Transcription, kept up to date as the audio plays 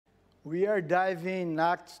We are diving in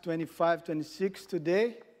Acts 25, 26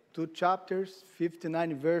 today, 2 chapters,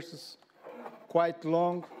 59 verses, quite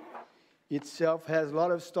long. Itself has a lot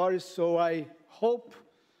of stories, so I hope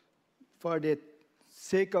for the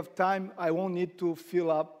sake of time, I won't need to fill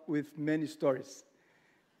up with many stories.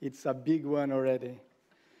 It's a big one already.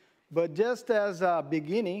 But just as a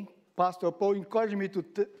beginning, Pastor Paul encouraged me to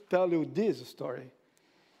tell you this story.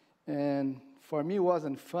 And for me, it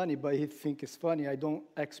wasn't funny, but he thinks it's funny. I don't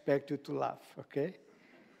expect you to laugh, okay?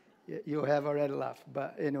 You have already laughed,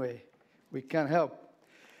 but anyway, we can't help.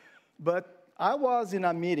 But I was in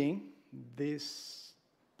a meeting this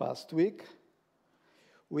past week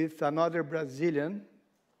with another Brazilian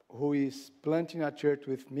who is planting a church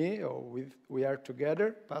with me, we are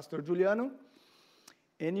together, Pastor Juliano.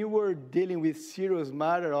 And you were dealing with serious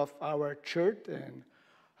matter of our church and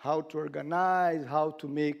how to organize, how to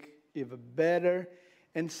make even better.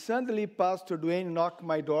 And suddenly Pastor Dwayne knocked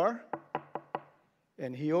my door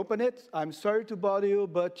and he opened it. I'm sorry to bother you,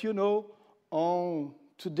 but on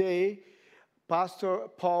today, Pastor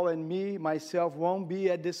Paul and myself won't be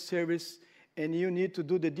at this service and you need to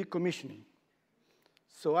do the decommissioning.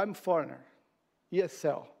 So I'm foreigner,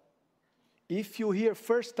 ESL. If you hear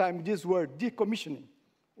first time this word, decommissioning,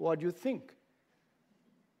 what do you think?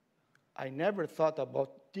 I never thought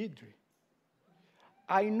about Deidre.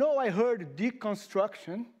 I know I heard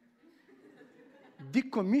deconstruction,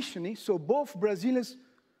 decommissioning, so both Brazilians,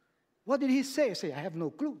 what did he say? I say, I have no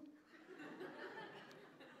clue.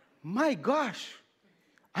 My gosh,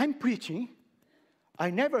 I'm preaching. I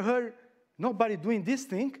never heard nobody doing this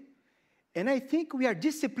thing, and I think we are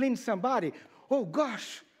disciplining somebody. Oh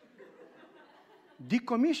gosh.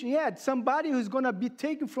 Decommission, yeah, somebody who's going to be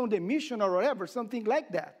taken from the mission or whatever, something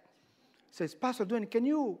like that. Says, Pastor Dwayne, can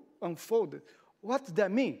you unfold it? What does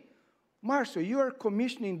that mean? Marcio, you are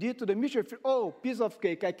commissioning D to the mission. Oh, piece of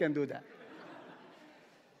cake, I can do that.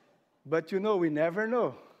 But we never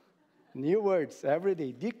know. New words every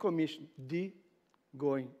day. Decommission, D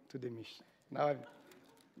going to the mission. Now I'm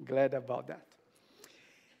glad about that.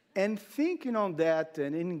 And thinking on that,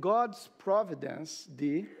 and in God's providence,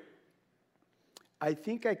 D, I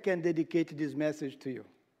think I can dedicate this message to you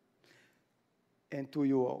and to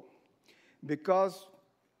you all. Because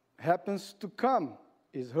happens to come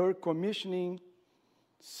is her commissioning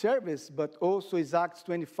service, but also is Acts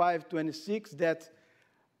 25, 26 that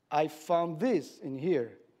I found this in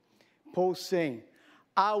here. Paul saying,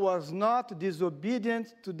 I was not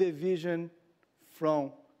disobedient to the vision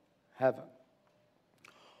from heaven.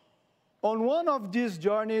 On one of these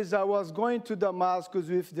journeys, I was going to Damascus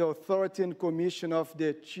with the authority and commission of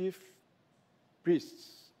the chief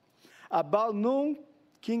priests. About noon,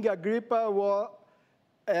 King Agrippa,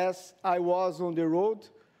 as I was on the road,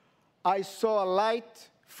 I saw a light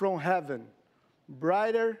from heaven,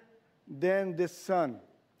 brighter than the sun,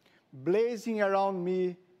 blazing around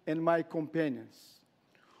me and my companions.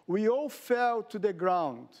 We all fell to the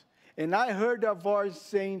ground, and I heard a voice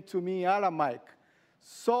saying to me in Aramaic,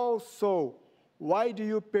 Saul, Saul, why do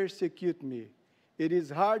you persecute me? It is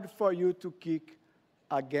hard for you to kick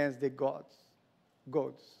against the gods.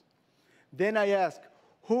 Then I asked,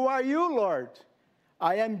 who are you, Lord?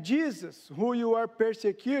 I am Jesus, who you are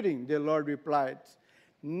persecuting, the Lord replied.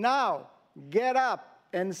 Now get up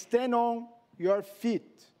and stand on your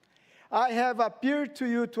feet. I have appeared to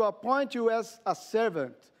you to appoint you as a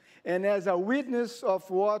servant and as a witness of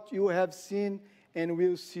what you have seen and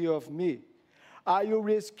will see of me. I will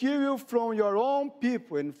rescue you from your own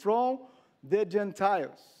people and from the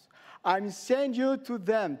Gentiles. I'm sending you to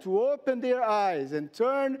them to open their eyes and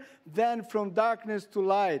turn them from darkness to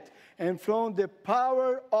light and from the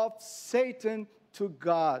power of Satan to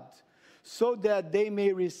God, so that they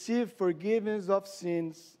may receive forgiveness of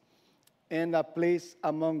sins and a place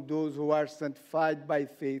among those who are sanctified by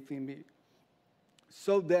faith in me.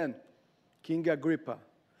 So then, King Agrippa,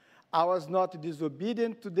 I was not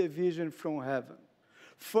disobedient to the vision from heaven.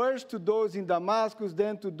 First to those in Damascus,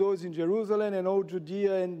 then to those in Jerusalem and all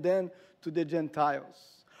Judea, and then to the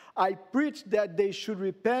Gentiles. I preached that they should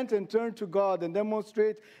repent and turn to God and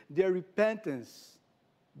demonstrate their repentance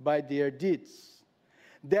by their deeds.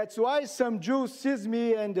 That's why some Jews seized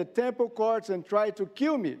me in the temple courts and tried to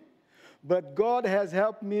kill me. But God has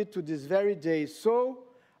helped me to this very day. So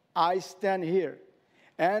I stand here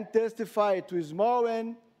and testify to small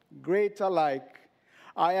and great alike.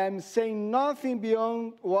 I am saying nothing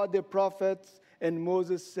beyond what the prophets and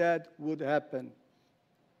Moses said would happen,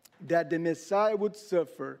 that the Messiah would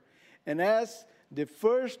suffer, and as the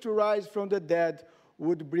first to rise from the dead,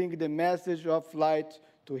 would bring the message of light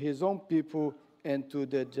to his own people and to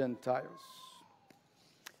the Gentiles.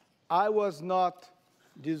 I was not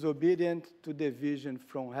disobedient to the vision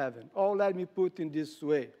from heaven. Or let me put in this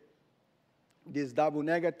way, this double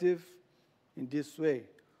negative in this way.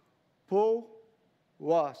 Paul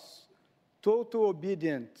was total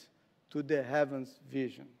obedient to the heavens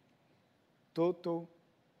vision. Total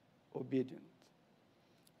obedient.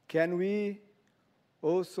 Can we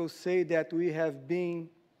also say that we have been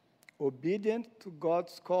obedient to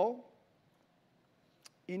God's call?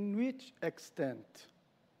 In which extent?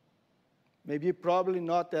 Maybe probably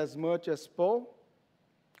not as much as Paul.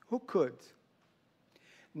 Who could?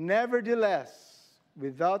 Nevertheless,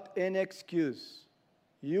 without any excuse,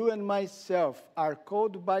 you and myself are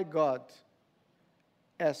called by God,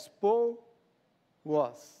 as Paul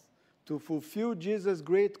was, to fulfill Jesus'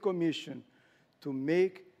 great commission to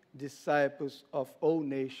make disciples of all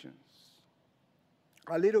nations.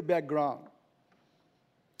 A little background.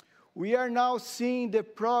 We are now seeing the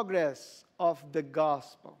progress of the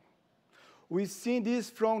gospel. We've seen this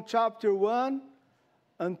from chapter 1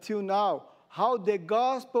 until now, how the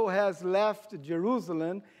gospel has left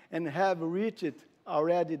Jerusalem and have reached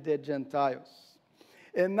already the Gentiles.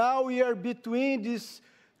 And now we are between these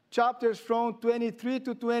chapters from 23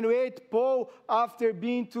 to 28. Paul, after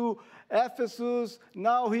being to Ephesus,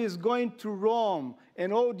 now he is going to Rome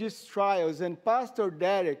and all these trials. And Pastor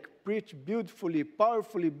Derek preached beautifully,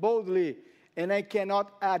 powerfully, boldly, and I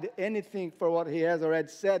cannot add anything for what he has already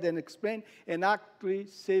said and explained, and actually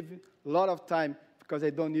save a lot of time because I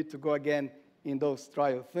don't need to go again in those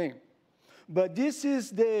trial things. But this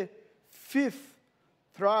is the 5th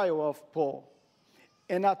trial of Paul,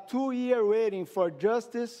 and a 2-year waiting for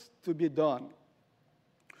justice to be done.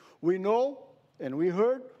 We know, and we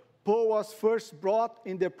heard, Paul was first brought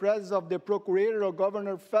in the presence of the procurator or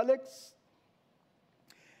Governor Felix,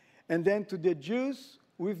 and then to the Jews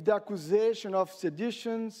with the accusation of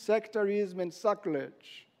sedition, sectarism, and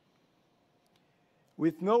sacrilege.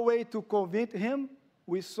 With no way to convict him,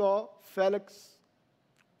 we saw Felix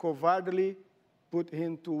cowardly put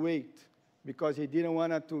him to wait because he didn't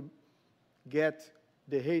want to get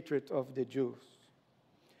the hatred of the Jews.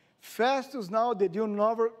 Festus, now the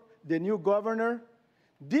new governor,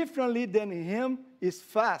 differently than him, is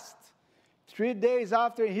fast. 3 days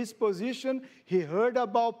after his position, he heard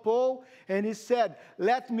about Paul, and he said,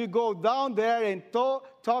 let me go down there and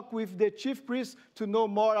talk with the chief priest to know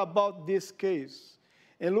more about this case.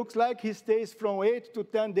 It looks like he stays from 8 to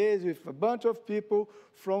 10 days with a bunch of people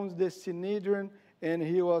from the Sanhedrin, and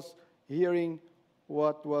he was hearing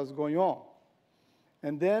what was going on.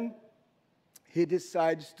 And then he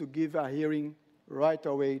decides to give a hearing right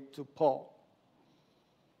away to Paul.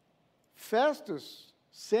 Festus,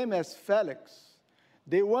 same as Felix,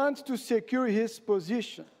 they want to secure his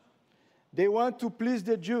position. They want to please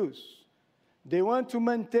the Jews. They want to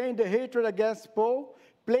maintain the hatred against Paul,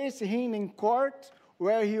 place him in court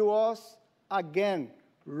where he was again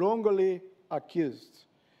wrongly accused.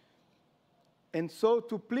 And so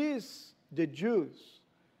to please the Jews,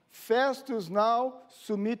 Festus now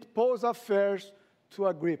submit Paul's affairs to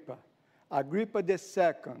Agrippa. Agrippa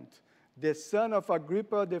II, the son of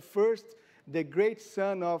Agrippa I, the great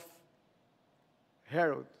son of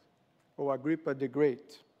Herod, or Agrippa the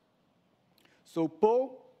Great. So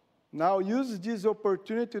Paul now uses this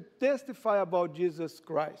opportunity to testify about Jesus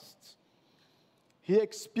Christ. He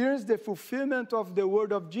experienced the fulfillment of the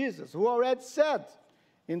word of Jesus, who already said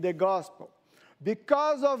in the gospel,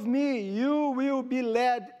 because of me, you will be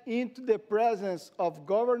led into the presence of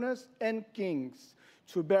governors and kings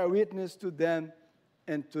to bear witness to them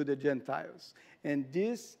and to the Gentiles. And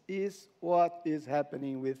this is what is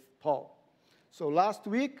happening with Paul. So last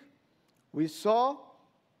week, we saw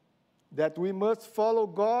that we must follow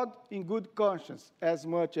God in good conscience as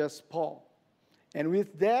much as Paul. And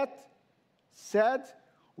with that said,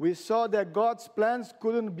 we saw that God's plans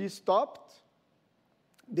couldn't be stopped.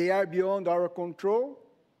 They are beyond our control.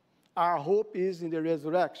 Our hope is in the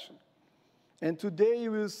resurrection. And today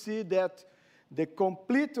you will see that the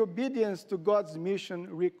complete obedience to God's mission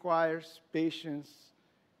requires patience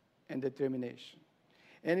and determination.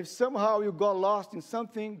 And if somehow you got lost in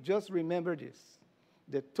something, just remember this.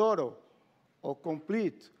 The total or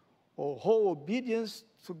complete or whole obedience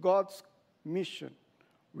to God's mission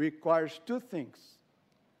requires 2 things.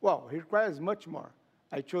 Well, it requires much more.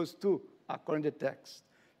 I chose 2 according to the text.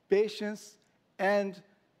 Patience and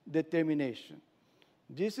determination.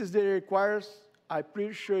 This is the requires, I'm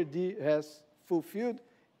pretty sure D has fulfilled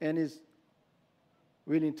and is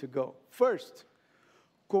willing to go. First,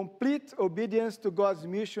 complete obedience to God's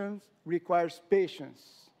mission requires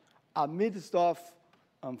patience amidst of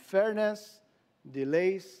unfairness,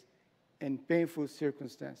 delays, and painful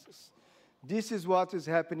circumstances. This is what is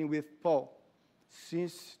happening with Paul.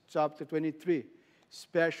 since chapter 23,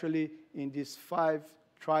 especially in these 5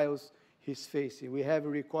 trials he's facing. We have a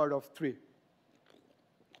record of 3.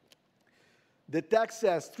 The text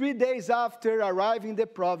says, 3 days after arriving in the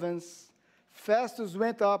province, Festus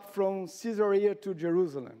went up from Caesarea to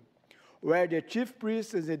Jerusalem, where the chief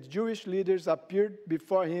priests and the Jewish leaders appeared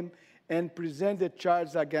before him and presented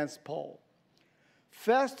charges against Paul.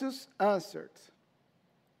 Festus answered,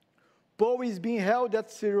 Paul is being held at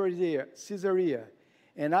Caesarea,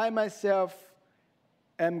 and I myself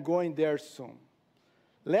am going there soon.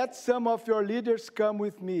 Let some of your leaders come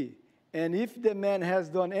with me, and if the man has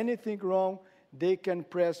done anything wrong, they can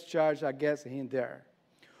press charge against him there.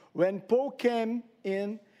 When Paul came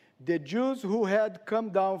in, the Jews who had come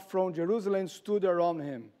down from Jerusalem stood around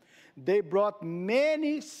him. They brought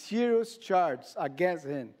many serious charges against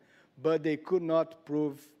him, but they could not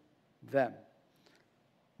prove them.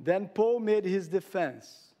 Then Paul made his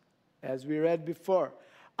defense, as we read before.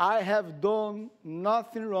 I have done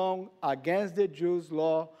nothing wrong against the Jews'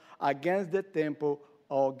 law, against the temple,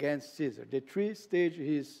 or against Caesar. The 3 stages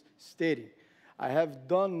he's stating. I have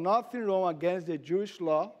done nothing wrong against the Jewish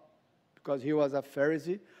law, because he was a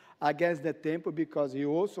Pharisee, against the temple, because he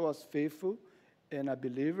also was faithful and a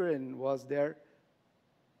believer and was there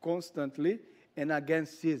constantly, and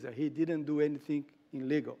against Caesar. He didn't do anything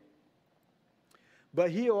illegal. But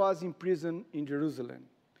he was in prison in Jerusalem,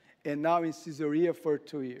 and now in Caesarea for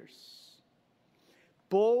 2 years.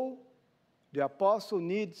 Paul, the apostle,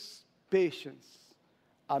 needs patience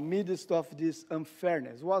amidst of this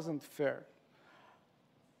unfairness. It wasn't fair.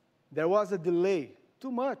 There was a delay,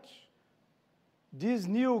 too much. This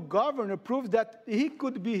new governor proved that he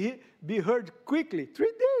could be heard quickly. 3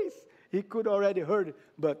 days he could already heard,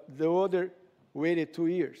 but the other waited 2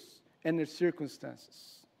 years and the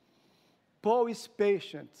circumstances. Paul is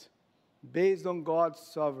patient based on God's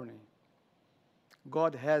sovereignty.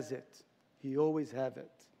 God has it. He always has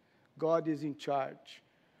it. God is in charge.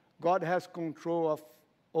 God has control of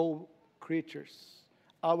all creatures,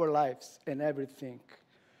 our lives, and everything.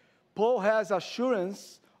 Paul has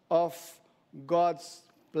assurance of God's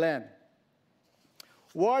plan.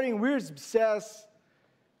 Warren Wiersbe says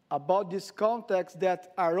about this context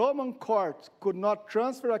that a Roman court could not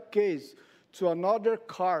transfer a case to another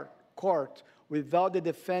court without the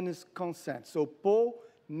defendant's consent. So Paul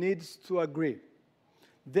needs to agree.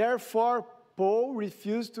 Therefore, Paul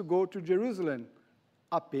refused to go to Jerusalem,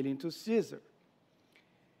 appealing to Caesar.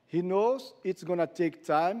 He knows it's going to take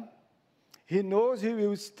time. He knows he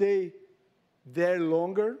will stay there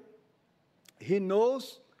longer. He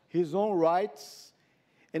knows his own rights.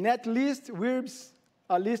 And at least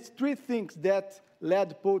 3 things that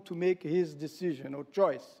led Paul to make his decision or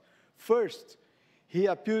choice. First, he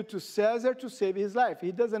appealed to Caesar to save his life.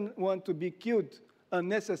 He doesn't want to be killed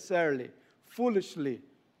unnecessarily, foolishly,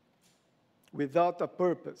 without a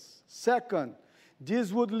purpose. Second,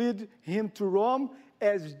 this would lead him to Rome,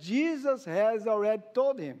 as Jesus has already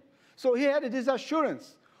told him. So he had this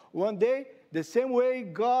assurance. One day, the same way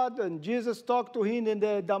God and Jesus talked to him in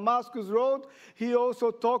the Damascus road, he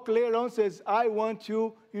also talked later on, says, I want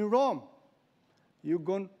you in Rome. You're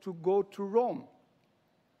going to go to Rome.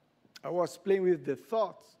 I was playing with the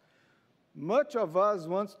thoughts. Much of us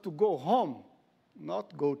wants to go home,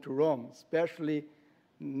 not go to Rome, especially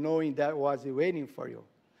knowing that was waiting for you.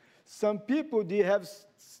 Some people, they have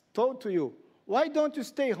told to you, why don't you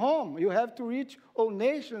stay home? You have to reach all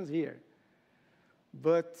nations here.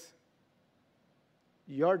 But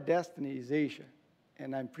your destiny is Asia,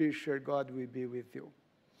 and I'm pretty sure God will be with you.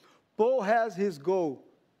 Paul has his goal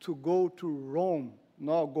to go to Rome,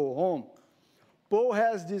 not go home. Paul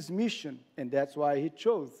has this mission, and that's why he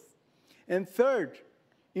chose. And third,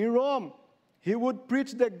 in Rome, he would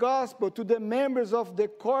preach the gospel to the members of the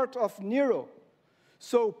court of Nero.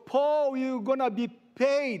 So Paul, you're going to be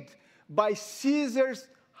paid by Caesar's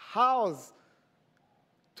house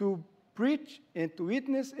to preach and to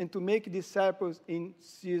witness and to make disciples in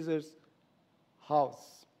Caesar's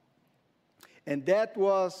house. And that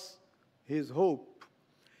was his hope.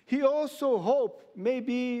 He also hoped,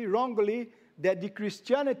 maybe wrongly, that the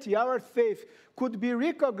Christianity, our faith, could be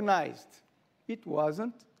recognized. It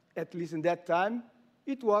wasn't, at least in that time.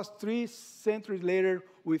 It was 3 centuries later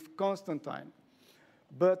with Constantine.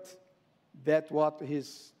 But that was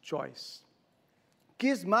his choice.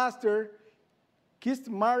 Kissmaker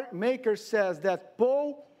says that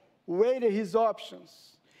Paul weighed his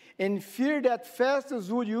options and feared that Festus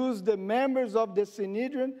would use the members of the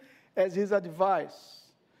Sanhedrin as his advice.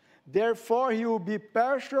 Therefore, he will be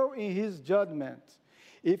partial in his judgment.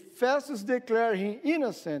 If Festus declared him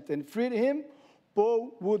innocent and freed him,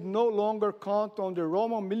 Paul would no longer count on the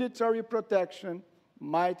Roman military protection,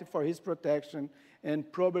 might for his protection,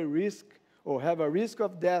 and probably risk or have a risk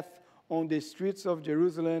of death on the streets of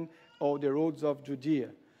Jerusalem or the roads of Judea.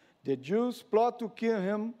 The Jews plot to kill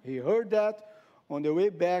him. He heard that on the way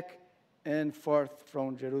back and forth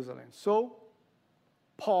from Jerusalem. So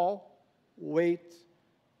Paul waits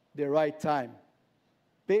the right time,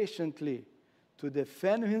 patiently, to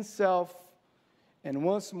defend himself and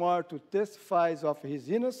once more to testify of his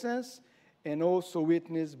innocence and also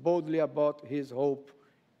witness boldly about his hope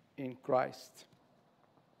in Christ.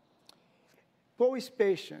 Paul is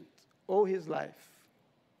patient all his life.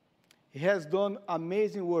 He has done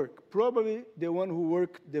amazing work, probably the one who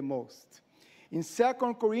worked the most. In 2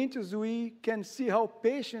 Corinthians, we can see how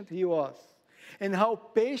patient he was and how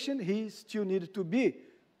patient he still needed to be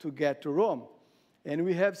to get to Rome. And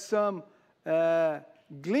we have some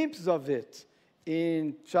glimpses of it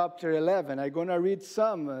in chapter 11. I'm going to read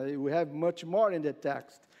some. We have much more in the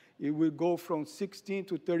text. It will go from 16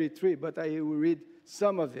 to 33, but I will read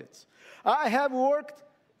some of it. I have worked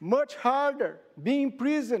much harder, being in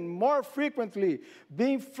prison more frequently,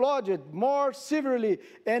 being flogged more severely,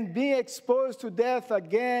 and being exposed to death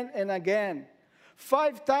again and again.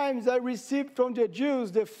 5 times I received from the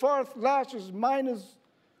Jews the 4th lashes minus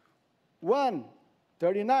 1,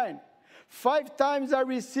 39. 5 times I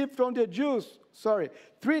received from the Jews,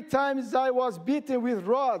 3 times I was beaten with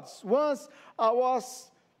rods. Once I was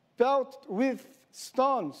pelted with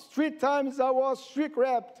stones. 3 times I was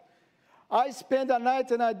shipwrecked. I spent a night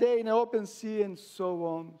and a day in the open sea, and so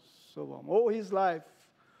on, so on. All his life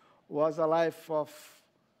was a life of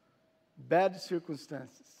bad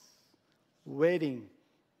circumstances, waiting,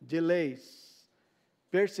 delays,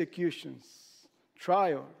 persecutions,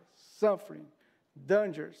 trials, suffering,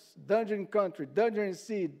 dangers, danger in country, danger in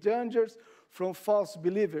sea, dangers from false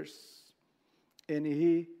believers. And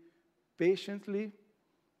he patiently,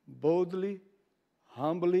 boldly,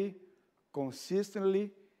 humbly,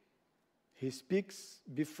 consistently, he speaks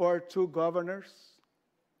before 2 governors.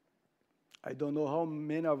 I don't know how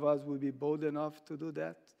many of us will be bold enough to do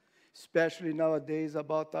that, especially nowadays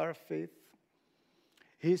about our faith.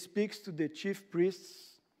 He speaks to the chief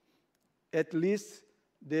priests, at least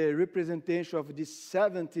the representation of the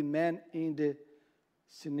 70 men in the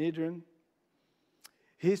Sanhedrin.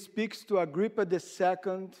 He speaks to Agrippa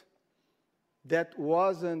II, that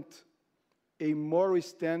wasn't a moral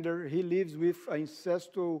standard. He lives with an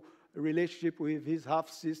ancestral relationship with his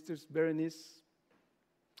half-sisters, Berenice,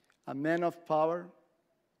 a man of power.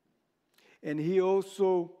 And he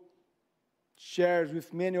also shares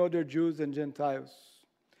with many other Jews and Gentiles.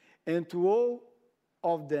 And to all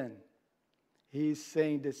of them, he is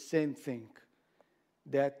saying the same thing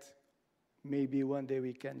that maybe one day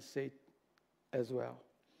we can say as well.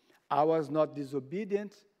 I was not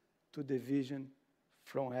disobedient to the vision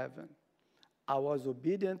from heaven. I was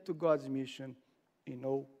obedient to God's mission in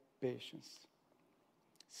all patience.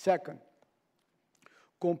 Second,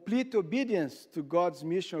 complete obedience to God's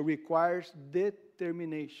mission requires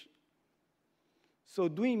determination. So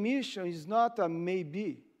doing mission is not a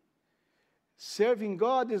maybe. Serving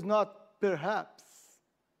God is not perhaps.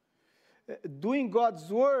 Doing God's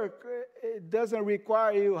work, it doesn't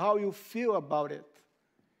require you how you feel about it.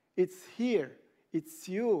 It's here. It's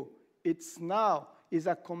you. It's now. It's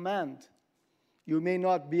a command. You may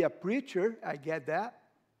not be a preacher. I get that.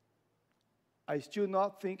 I still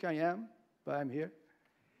not think I am, but I'm here.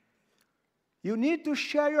 You need to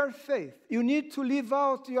share your faith. You need to live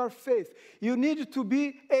out your faith. You need to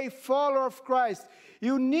be a follower of Christ.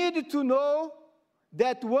 You need to know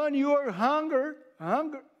that when you are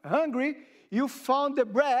hungry, you found the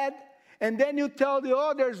bread, and then you tell the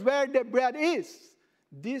others where the bread is.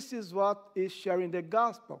 This is what is sharing the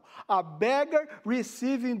gospel. A beggar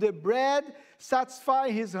receiving the bread,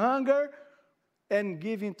 satisfying his hunger, and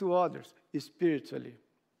giving to others spiritually.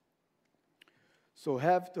 So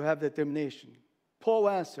have to have determination. Paul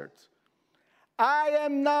answered, I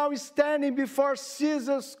am now standing before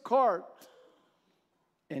Caesar's court,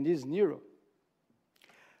 and is Nero,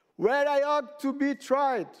 where I ought to be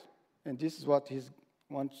tried. And this is what he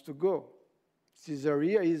wants to go.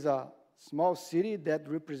 Caesarea is a small city that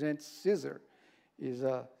represents Caesar. It's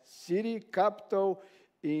a city capital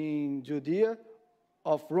in Judea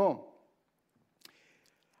of Rome.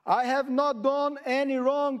 I have not done any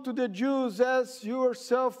wrong to the Jews, as you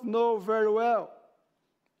yourself know very well.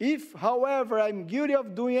 If, however, I'm guilty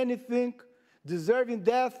of doing anything deserving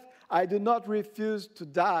death, I do not refuse to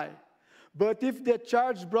die. But if the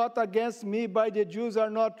charges brought against me by the Jews are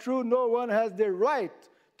not true, no one has the right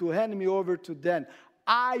to hand me over to them.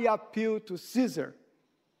 I appeal to Caesar.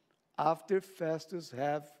 after Festus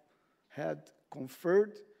had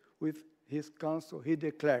conferred with his council, he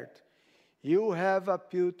declared, "You have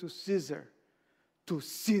appealed to Caesar. To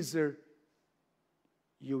Caesar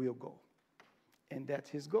you will go." And that's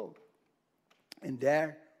his goal. And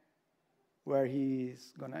there where he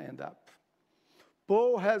is going to end up.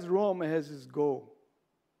 Paul has Rome as his goal.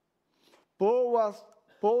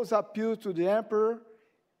 Paul's appeal to the emperor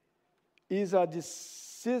is a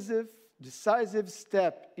decisive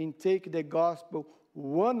step in taking the gospel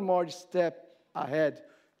one more step ahead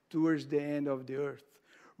towards the end of the earth.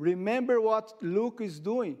 Remember what Luke is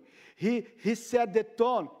doing. He set the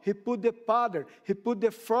tone. He put the pattern. He put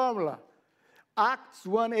the formula. Acts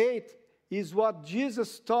 1:8 is what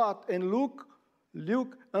Jesus taught, and Luke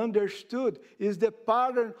understood. Is the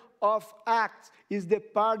pattern of Acts, is the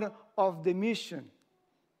pattern of the mission.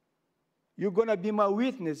 You're going to be my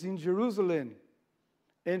witness in Jerusalem,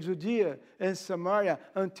 and Judea, and Samaria,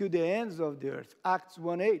 until the ends of the earth. Acts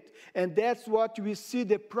 1:8. And that's what we see,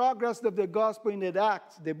 the progress of the gospel in the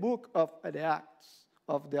Acts, the book of the Acts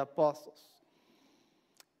of the Apostles.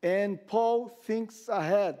 And Paul thinks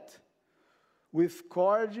ahead with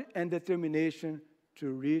courage and determination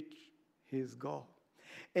to reach his goal.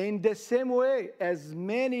 In the same way as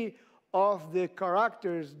many of the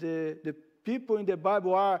characters, the people in the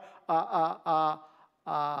Bible are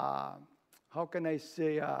how can I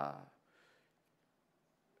say,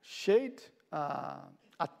 shade,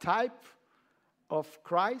 a type of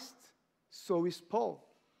Christ, so is Paul.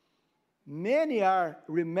 Many are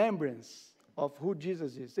remembrance of who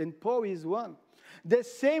Jesus is, and Paul is one. The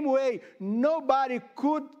same way, nobody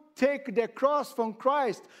could take the cross from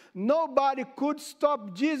Christ. Nobody could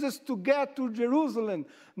stop Jesus to get to Jerusalem.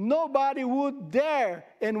 Nobody would dare.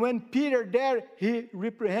 And when Peter dared, he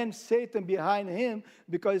reprehends Satan behind him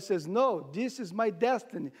because he says, "No, this is my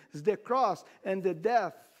destiny. It's the cross and the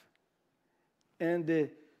death and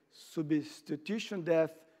the substitution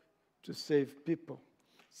death to save people."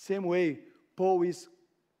 Same way, Paul is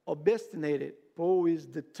obstinated. Paul is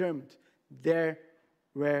determined. There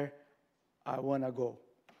where I want to go.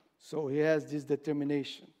 So he has this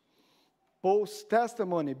determination. Paul's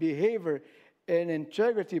testimony, behavior, and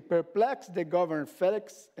integrity perplexed the governor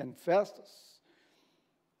Felix and Festus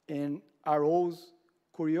and aroused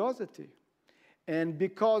curiosity. And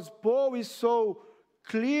because Paul is so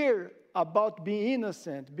clear about being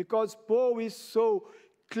innocent, because Paul is so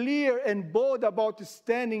clear and bold about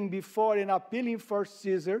standing before and appealing for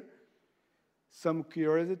Caesar, some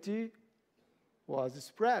curiosity was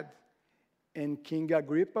spread. And King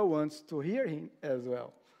Agrippa wants to hear him as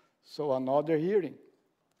well. So another hearing.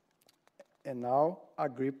 And now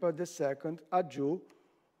Agrippa II, a Jew,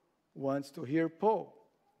 wants to hear Paul.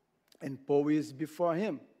 And Paul is before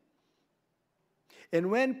him.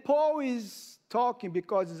 And when Paul is talking,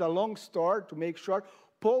 because it's a long story to make short,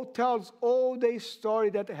 Paul tells all the story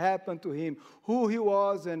that happened to him, who he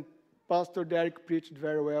was, and Pastor Derek preached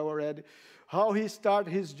very well already, how he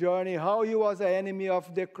started his journey, how he was an enemy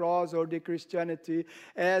of the cross or the Christianity,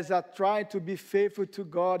 as trying to be faithful to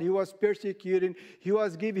God. He was persecuting. He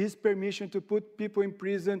was giving his permission to put people in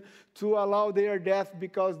prison, to allow their death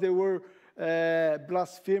because they were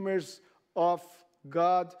blasphemers of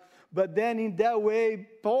God. But then in that way,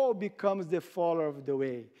 Paul becomes the follower of the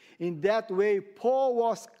way. In that way, Paul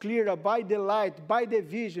was clear by the light, by the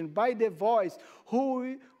vision, by the voice.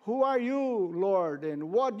 Who are you, Lord,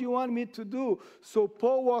 and what do you want me to do? So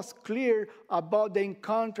Paul was clear about the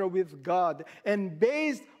encounter with God. And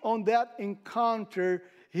based on that encounter,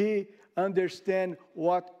 he understands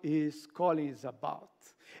what his calling is about.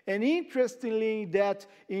 And interestingly, that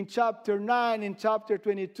in chapter 9, in chapter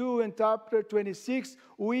 22, and chapter 26,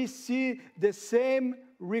 we see the same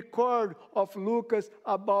record of Lucas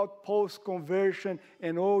about Paul's conversion,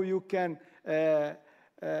 and you can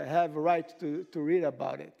have right to read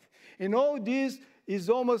about it. And all this is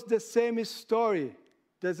almost the same story.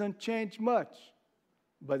 Doesn't change much,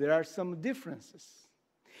 but there are some differences.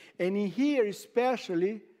 And in here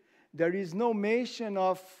especially, there is no mention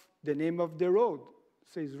of the name of the road.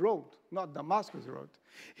 It says road, not Damascus road.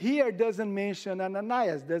 Here doesn't mention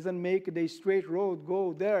Ananias, doesn't make the straight road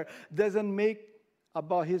go there, doesn't make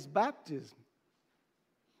about his baptism.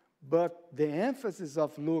 But the emphasis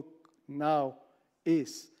of Luke now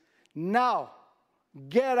is, now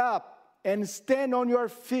get up and stand on your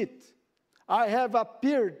feet. I have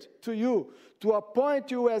appeared to you to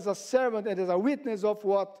appoint you as a servant and as a witness of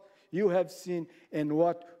what you have seen and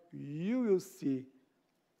what you will see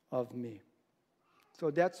of me.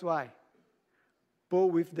 So that's why Paul,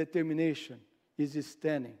 with determination, is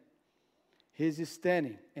standing. He's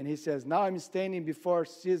standing, and he says, now I'm standing before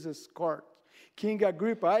Caesar's court. King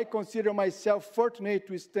Agrippa, I consider myself fortunate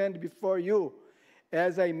to stand before you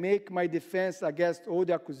as I make my defense against all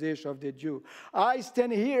the accusation of the Jew. I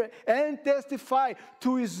stand here and testify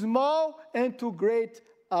to small and to great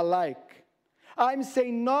alike. I'm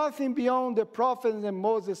saying nothing beyond the prophets and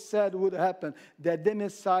Moses said would happen, that the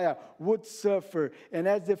Messiah would suffer, and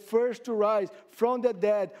as the first to rise from the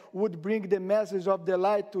dead, would bring the message of the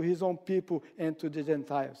light to his own people and to the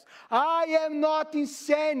Gentiles. I am not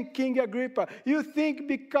insane, King Agrippa. You think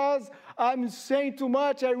because I'm saying too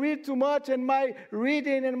much, I read too much, and my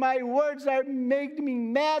reading and my words are making me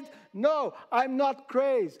mad? No, I'm not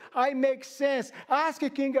crazy. I make sense. Ask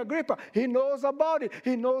King Agrippa. He knows about it.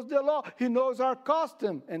 He knows the law. He knows our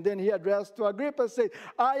custom. And then he addressed to Agrippa and said,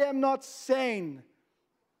 I am not sane.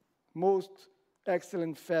 Most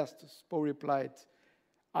excellent Festus, Paul replied,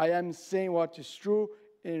 I am saying what is true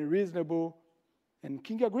and reasonable. And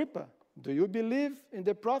King Agrippa, do you believe in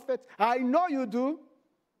the prophets? I know you do.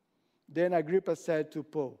 Then Agrippa said to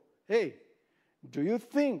Paul, hey, do you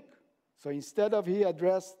think? So instead of he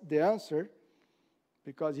addressed the answer,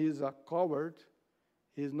 because he's a coward,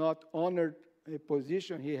 he's not honored a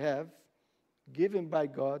position he have, given by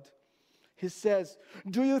God, he says,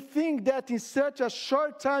 do you think that in such a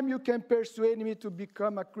short time you can persuade me to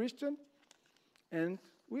become a Christian? And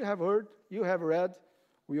we have heard, you have read,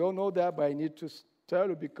 we all know that, but I need to tell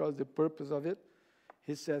you because the purpose of it.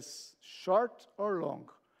 He says, short or long,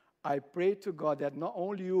 I pray to God that not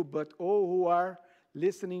only you, but all who are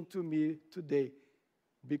listening to me today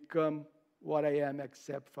become what I am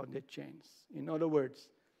except from the chains. In other words,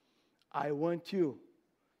 I want you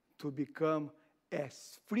to become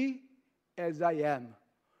as free as I am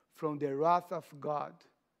from the wrath of God,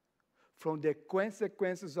 from the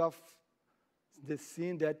consequences of the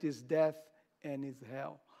sin that is death and is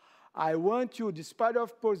hell. I want you, despite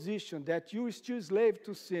of position, that you still slave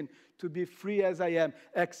to sin, to be free as I am,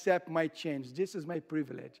 accept my change. This is my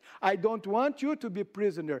privilege. I don't want you to be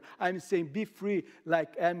prisoner. I'm saying be free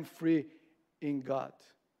like I'm free in God.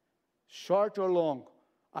 Short or long,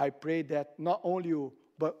 I pray that not only you,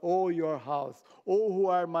 but all your house, all who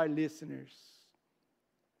are my listeners,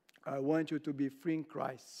 I want you to be free in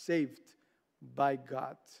Christ, saved by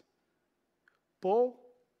God. Paul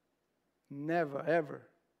never, ever,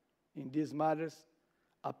 in these matters,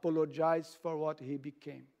 apologized for what he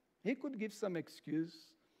became. He could give some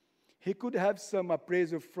excuse. He could have some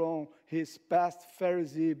appraisal from his past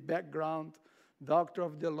Pharisee background, doctor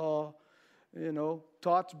of the law,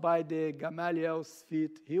 taught by the Gamaliel's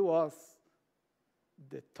feet. He was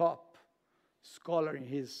the top scholar in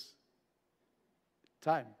his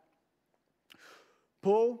time.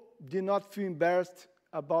 Paul did not feel embarrassed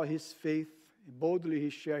about his faith. Boldly he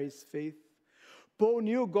shared his faith. Paul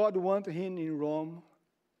knew God wanted him in Rome.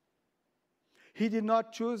 He did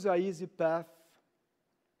not choose an easy path.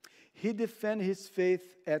 He defended his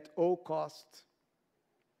faith at all costs.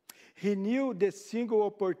 He knew the single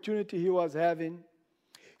opportunity he was having.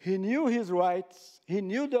 He knew his rights. He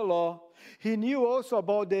knew the law. He knew also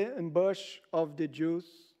about the ambush of the Jews.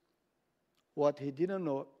 What he did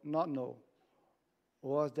not know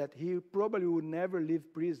was that he probably would never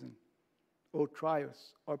leave prison or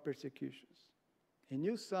trials or persecutions. He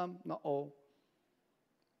knew some, not all,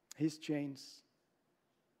 his chains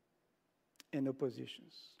and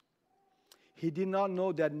oppositions. He did not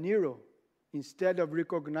know that Nero, instead of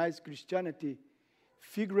recognized Christianity,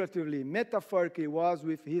 figuratively, metaphorically, was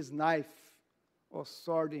with his knife or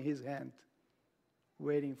sword in his hand,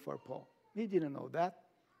 waiting for Paul. He didn't know that.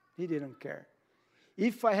 He didn't care.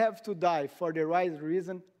 If I have to die for the right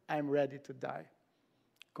reason, I'm ready to die.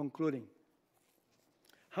 Concluding.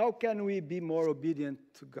 How can we be more obedient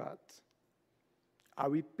to God? Are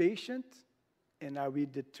we patient and are we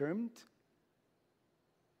determined?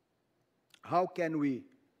 How can we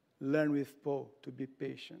learn with Paul to be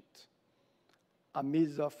patient?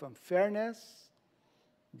 Amidst of unfairness,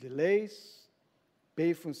 delays,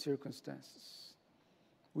 painful circumstances.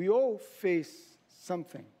 We all face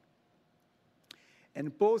something.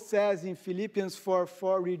 And Paul says in Philippians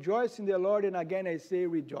 4:4, rejoice in the Lord, and again I say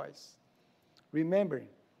rejoice. Remembering,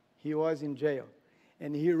 he was in jail.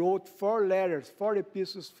 And he wrote 4 letters, 4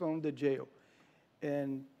 epistles from the jail.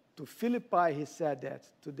 And to Philippi, he said that,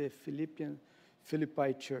 to the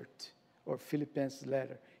Philippi church, or Philippians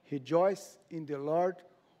letter. Rejoice in the Lord,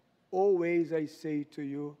 always I say to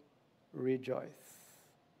you, rejoice.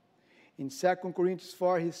 In 2 Corinthians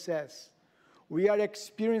 4, he says, we are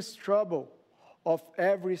experiencing trouble of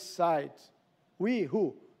every side. We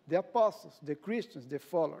who? The apostles, the Christians, the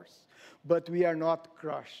followers. But we are not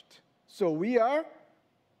crushed. So we are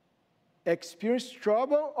experiencing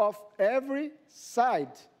trouble of every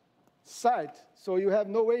side. so you have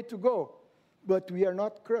no way to go. But we are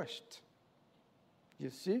not crushed. You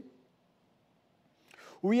see?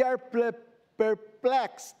 We are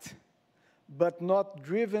perplexed, but not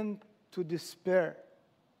driven to despair.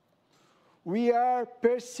 We are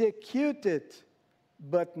persecuted,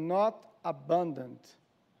 but not abandoned.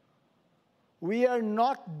 We are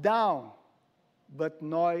knocked down, but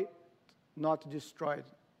not destroyed.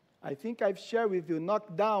 I think I've shared with you,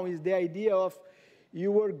 knocked down is the idea of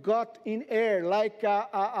you were got in air, like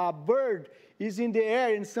a bird is in the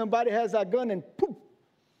air and somebody has a gun and poof,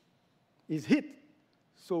 is hit.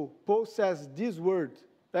 So Paul says this word,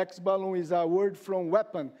 ex-balloon is a word from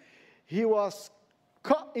weapon. He was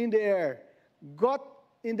caught in the air, got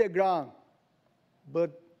in the ground,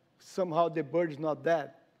 but somehow the bird is not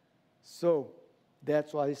dead. So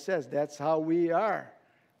that's what he says. That's how we are.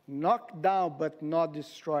 Knocked down, but not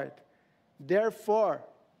destroyed. Therefore,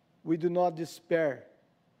 we do not despair.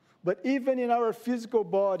 But even in our physical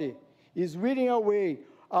body is wearing away,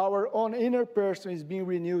 our own inner person is being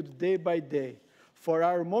renewed day by day. For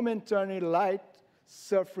our momentary light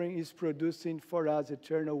suffering is producing for us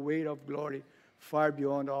eternal weight of glory far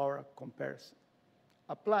beyond our comparison.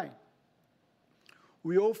 Applying.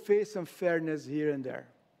 We all face unfairness here and there,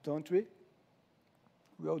 don't we?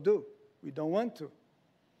 We all do. We don't want to.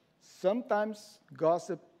 Sometimes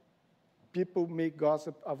people make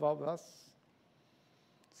gossip about us.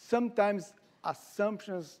 Sometimes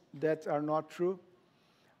assumptions that are not true.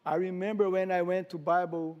 I remember when I went to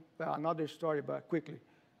Bible, another story, but quickly,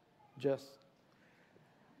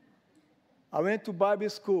 I went to Bible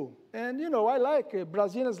school. And, I like,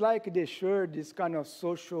 Brazilians like the shirt, this kind of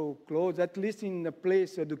social clothes, at least in the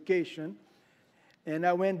place education. And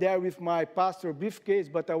I went there with my pastor briefcase,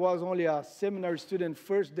 but I was only a seminary student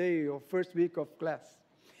first day or first week of class.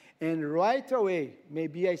 And right away,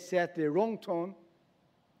 maybe I set the wrong tone.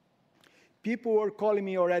 People were calling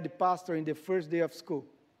me already pastor in the first day of school.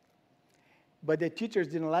 But the teachers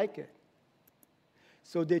didn't like it.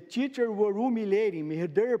 So the teachers were humiliating me.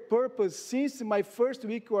 Their purpose since my first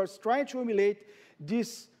week was trying to humiliate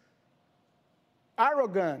this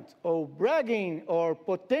arrogant or bragging or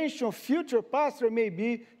potential future pastor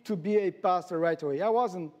maybe to be a pastor right away. I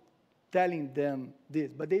wasn't telling them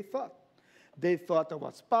this, but they thought. They thought I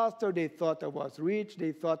was pastor, they thought I was rich,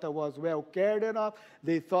 they thought I was well cared enough,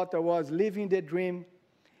 they thought I was living the dream,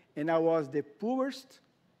 and I was the poorest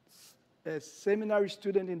seminary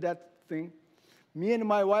student in that thing. Me and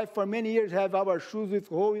my wife for many years have our shoes with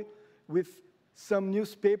hole, with some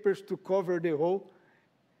newspapers to cover the hole.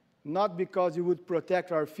 Not because it would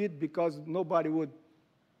protect our feet, because nobody would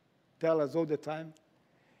tell us all the time.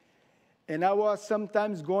 And I was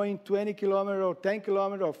sometimes going 20 kilometers or 10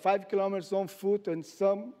 kilometers or 5 kilometers on foot, and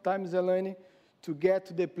sometimes alone to get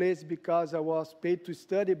to the place because I was paid to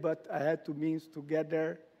study, but I had to means to get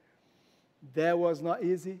there. That was not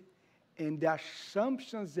easy. And the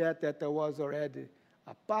assumptions that I was already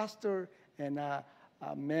a pastor and a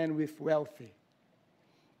man with wealthy.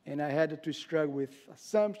 And I had to struggle with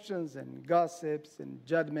assumptions and gossips and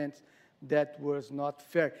judgments that was not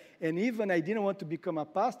fair. And even I didn't want to become a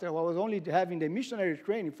pastor. I was only having the missionary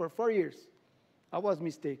training for 4 years. I was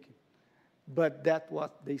mistaken. But that's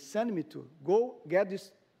what they sent me to. Go get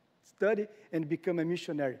this study and become a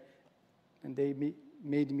missionary. And they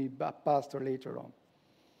made me a pastor later on.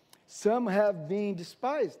 Some have been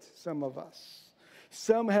despised, some of us.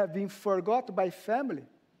 Some have been forgotten by family.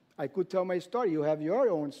 I could tell my story. You have your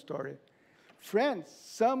own story. Friends,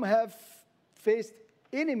 some have faced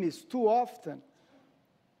enemies too often.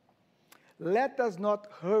 Let us not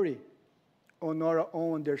hurry on our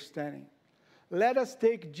own understanding. Let us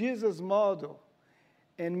take Jesus' model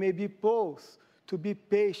and maybe pause to be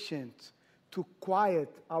patient, to quiet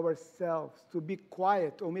ourselves, to be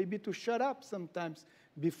quiet, or maybe to shut up sometimes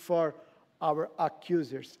before our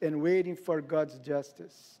accusers and waiting for God's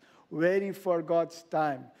justice, waiting for God's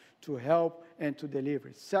time to help and to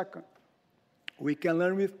deliver. Second, we can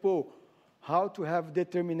learn with Paul how to have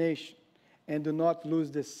determination and do not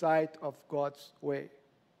lose the sight of God's way.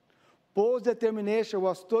 Paul's determination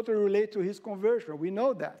was totally related to his conversion. We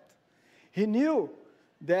know that. He knew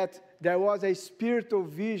that there was a spiritual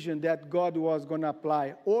vision that God was going to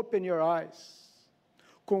apply. Open your eyes.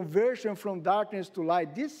 Conversion from darkness to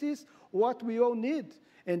light. This is what we all need.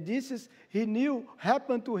 And this is, he knew,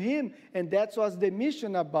 happened to him. And that was the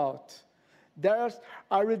mission about. There's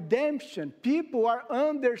a redemption. People are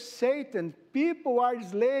under Satan. People are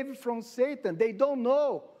slaves from Satan. They don't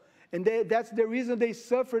know. And that's the reason they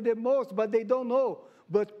suffer the most, but they don't know.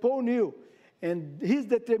 But Paul knew. And his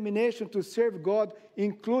determination to serve God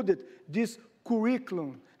included this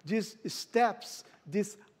curriculum, these steps,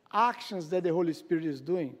 this actions that the Holy Spirit is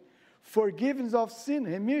doing. Forgiveness of sin,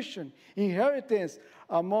 remission, inheritance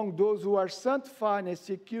among those who are sanctified and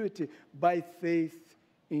security by faith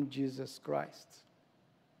in Jesus Christ.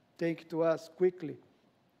 Take it to us quickly.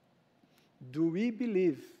 Do we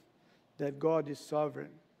believe that God is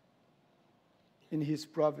sovereign in His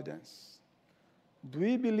providence? Do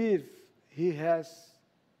we believe He has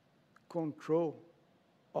control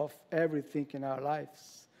of everything in our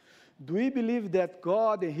lives? Do we believe that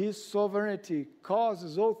God in His sovereignty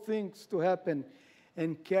causes all things to happen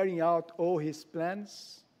and carrying out all His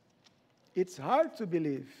plans? It's hard to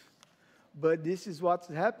believe, but this is what's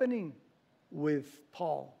happening with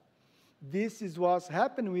Paul. This is what's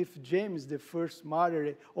happened with James, the first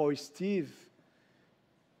martyr, or Steve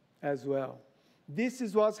as well. This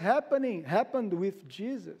is what's happened with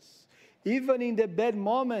Jesus. Even in the bad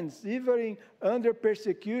moments, even under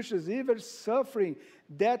persecutions, even suffering,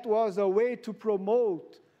 that was a way to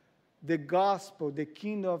promote the gospel, the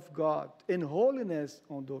kingdom of God, and holiness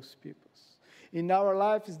on those people. In our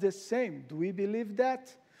life, it's the same. Do we believe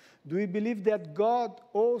that? Do we believe that God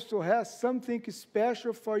also has something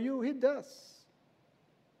special for you? He does.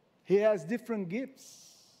 He has different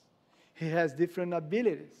gifts. He has different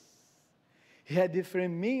abilities. He has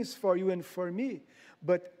different means for you and for me.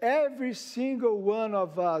 But every single one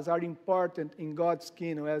of us are important in God's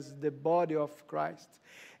kingdom as the body of Christ.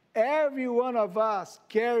 Every one of us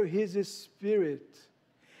carry His Spirit.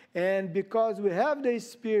 And because we have the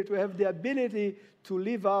Spirit, we have the ability to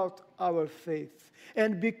live out our faith.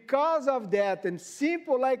 And because of that, and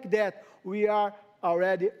simple like that, we are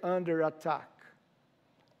already under attack,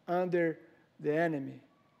 under the enemy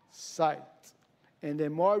sight. And the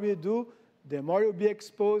more we do, the more you'll be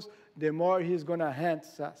exposed, the more He's going to haunt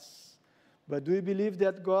us. But do you believe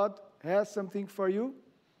that God has something for you?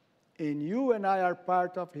 And you and I are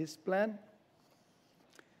part of His plan?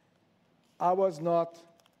 I was not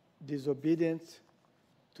disobedient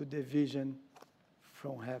to the vision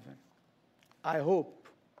from heaven. I hope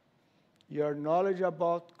your knowledge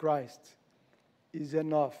about Christ is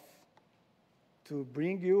enough to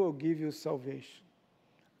bring you or give you salvation.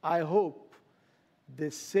 I hope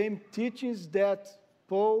the same teachings that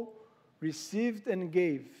Paul received and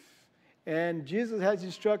gave, and Jesus has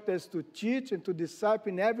instructed us to teach and to disciple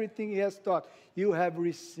in everything He has taught, you have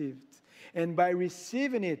received. And by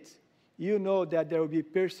receiving it, you know that there will be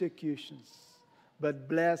persecutions, but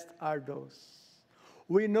blessed are those.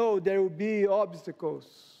 We know there will be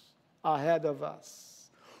obstacles ahead of us.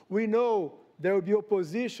 We know there will be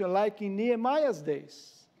opposition like in Nehemiah's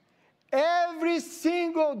days. Every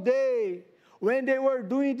single day when they were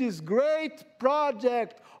doing this great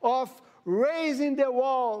project of raising the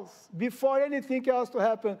walls before anything else to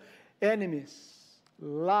happen, enemies,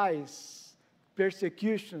 lies,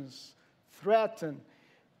 persecutions, threaten,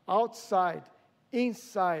 outside,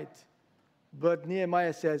 inside. But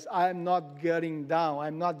Nehemiah says, I'm not getting down.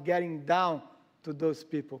 I'm not getting down to those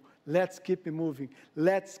people. Let's keep moving.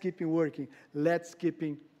 Let's keep working. Let's keep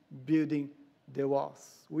building the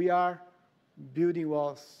walls. We are building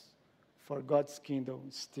walls for God's kingdom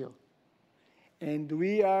still. And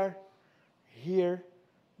we are here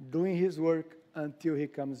doing His work until He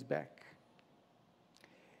comes back.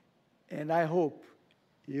 And I hope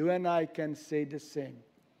you and I can say the same.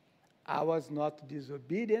 I was not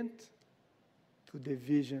disobedient to the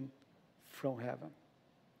vision from heaven.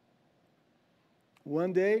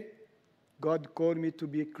 One day, God called me to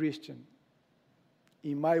be a Christian.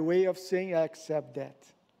 In my way of saying, I accept that.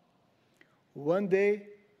 One day,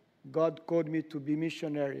 God called me to be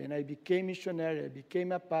missionary, and I became missionary. I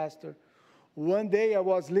became a pastor. One day, I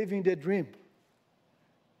was living the dream.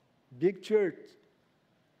 Big church,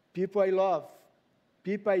 people I love,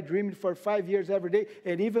 people I dreamed for 5 years every day,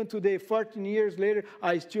 and even today, 14 years later,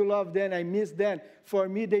 I still love them, I miss them. For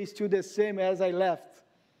me, they're still the same as I left.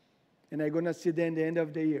 And I'm going to see them at the end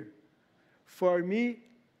of the year. For me,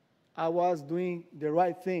 I was doing the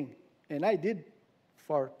right thing, and I did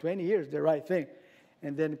for 20 years the right thing.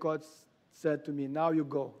 And then God said to me, now you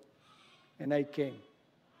go. And I came.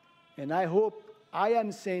 And I hope I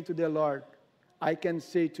am saying to the Lord, I can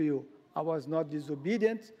say to you, I was not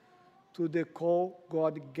disobedient to the call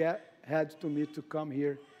God had to me to come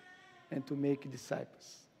here and to make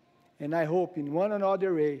disciples. And I hope in one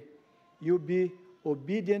another way, you'll be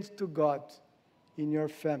obedient to God in your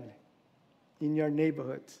family, in your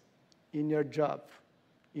neighborhood, in your job,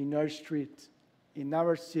 in your street, in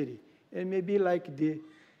our city, and maybe like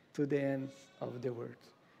to the ends of the world.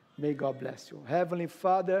 May God bless you. Heavenly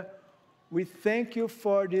Father, we thank you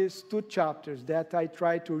for these 2 chapters that I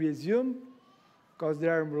try to resume, because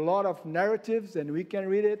there are a lot of narratives and we can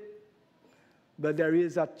read it. But there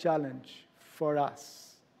is a challenge for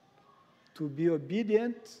us to be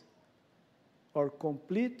obedient or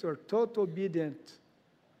complete or total obedient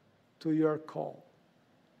to your call,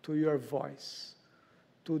 to your voice,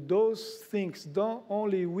 to those things don't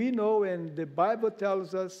only we know and the Bible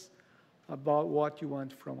tells us about what you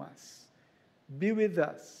want from us. Be with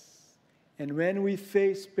us. And when we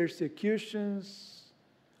face persecutions,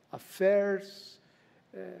 affairs,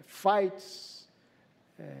 fights,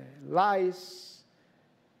 lies,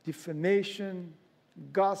 defamation,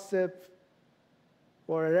 gossip,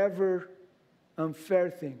 or whatever unfair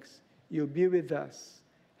things, you'll be with us,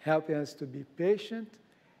 helping us to be patient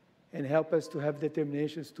and help us to have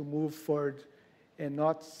determinations to move forward and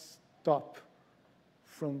not stop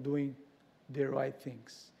from doing the right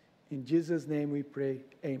things. In Jesus' name we pray,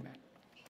 amen.